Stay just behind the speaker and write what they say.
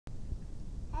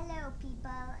Hello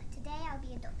people, today I'll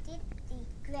be adopting the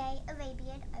grey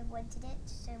Arabian. I wanted it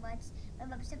so much. My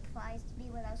mum surprised me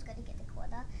when I was going to get the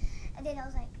koala, and then I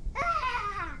was like,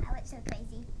 ah! I went so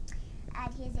crazy.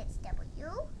 And here's its W,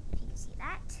 if you can see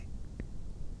that,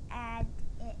 and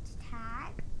its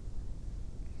tag.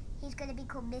 He's going to be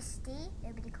called Misty.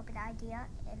 Nobody copied the idea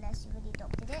unless you really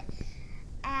adopted it.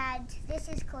 And this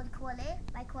is called Koala,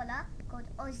 my koala, called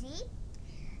Ozzy.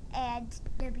 And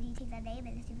nobody took that name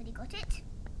unless you really got it.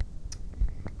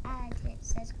 And it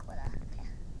says Koala. Okay.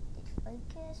 Did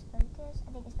focus? Focus?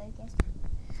 I think it's focused.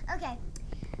 Okay.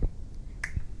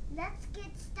 Let's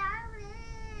get started.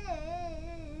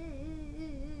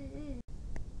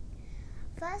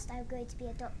 First, I'm going to be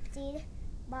adopting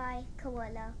my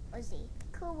koala, Ozzy.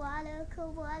 Koala,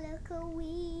 koala,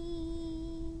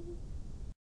 kowee.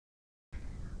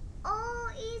 Oh,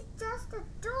 he's just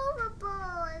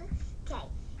adorable. Okay,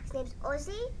 his name's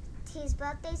Ozzy. His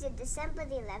birthday's in December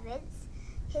the 11th.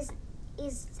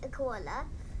 He's a koala,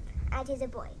 and he's a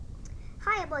boy.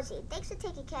 Hi, I'm Ozzy. Thanks for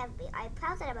taking care of me. I'm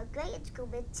proud that I'm a great in school,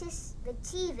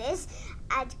 mischievous,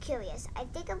 and curious. I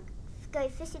think I'm going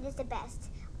fishing is the best.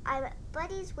 I'm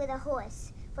buddies with a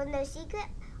horse. For no secret,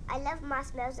 I love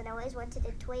marshmallows and I always wanted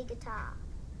a toy guitar.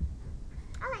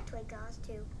 I like toy cars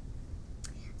too.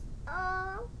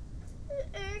 Oh, he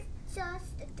is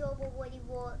just adorable when he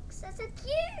walks. That's so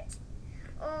cute.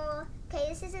 Oh, okay,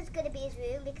 this isn't going to be his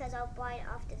room because I'll buy it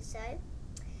after the show.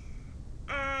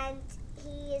 And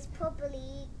he is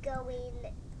probably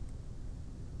going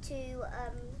to,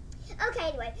 okay,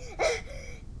 anyway.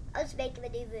 I'll just make him a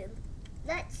new room.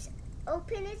 Let's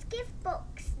open his gift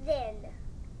box then.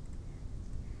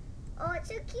 Oh, it's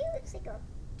so cute. It's like a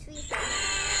tree thing.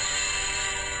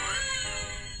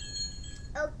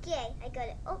 Okay, I got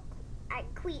it. Oh,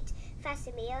 and Queet,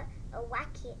 Fasimir, a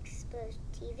wacky exposed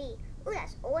TV. Oh,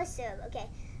 that's awesome.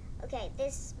 Okay,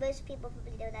 this, most people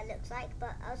probably know what that looks like,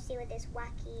 but I'll see what this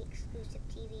wacky exclusive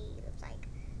TV looks like.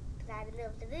 Put that in the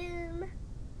middle of the room.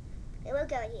 It will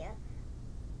go in here.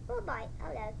 Oh my,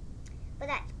 hello. But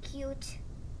that's cute.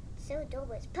 So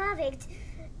adorable. It's perfect.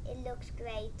 It looks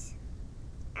great.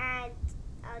 And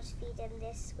I'll just feed him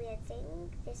this weird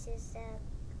thing. This is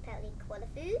apparently koala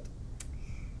food.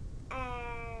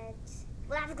 And,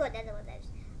 well, I haven't got another one of those.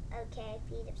 Okay,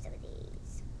 feed him some of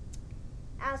these.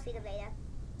 I'll feed him later.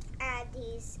 And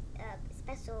he's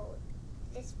special.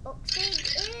 This box thing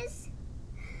is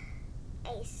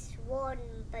a swan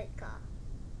boat car.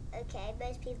 Okay,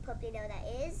 most people probably know what that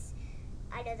is.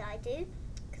 I know that I do,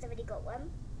 because I already got one.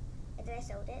 And then I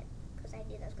sold it, because I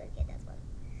knew that I was going to get that one.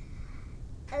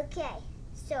 Okay,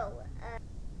 so,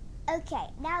 okay,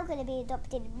 now I'm going to be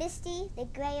adopting Misty, the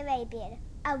Grey Arabian.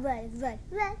 I'll run,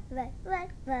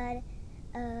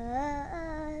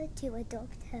 to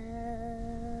adopt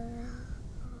her.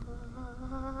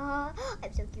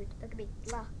 I'm so cute, look at me.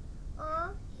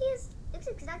 Oh, he looks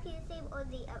exactly the same on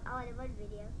the I Want to Run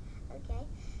video. Okay,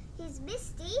 he's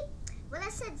Misty. When I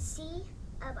said C,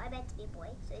 I meant to be a boy.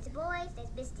 So it's a boy, so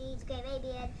it's Misty, he's a Grey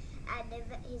Arabian, and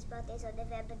his birthday's on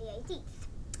November the 18th.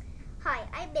 Hi,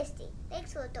 I'm Misty.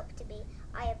 Thanks for adopting me.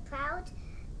 I am proud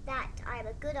that I am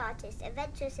a good artist,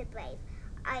 adventurous and brave.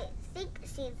 I think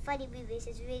seeing funny movies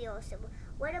is really awesome.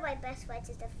 One of my best friends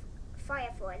is the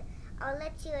Firethorn. I'll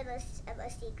let you in a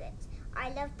secret.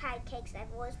 I love pancakes and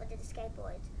I've always wanted a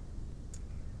skateboard.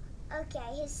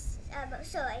 Okay, his ran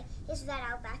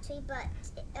out of battery, but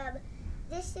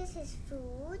this is his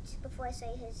food. Before I show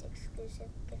you his exclusive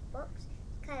gift box,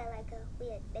 it's kind of like a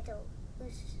weird metal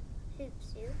hoop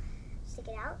suit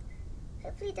sticking out.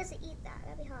 Hopefully he doesn't eat that.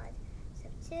 That'd be hard.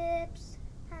 Some chips,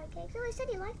 pancakes. Oh, I said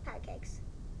he liked pancakes.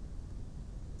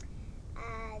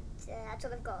 And that's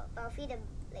all I've got. But I'll feed him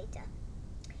later.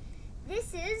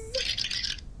 This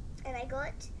is, and I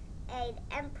got an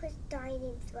Emperor's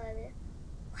Dining Throne.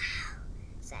 Wow.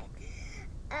 So,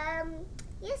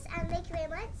 yes, and thank you very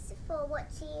much for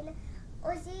watching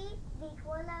Ozzy, the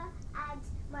koala, and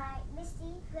my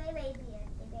Misty Grey Arabian.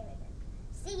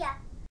 See ya.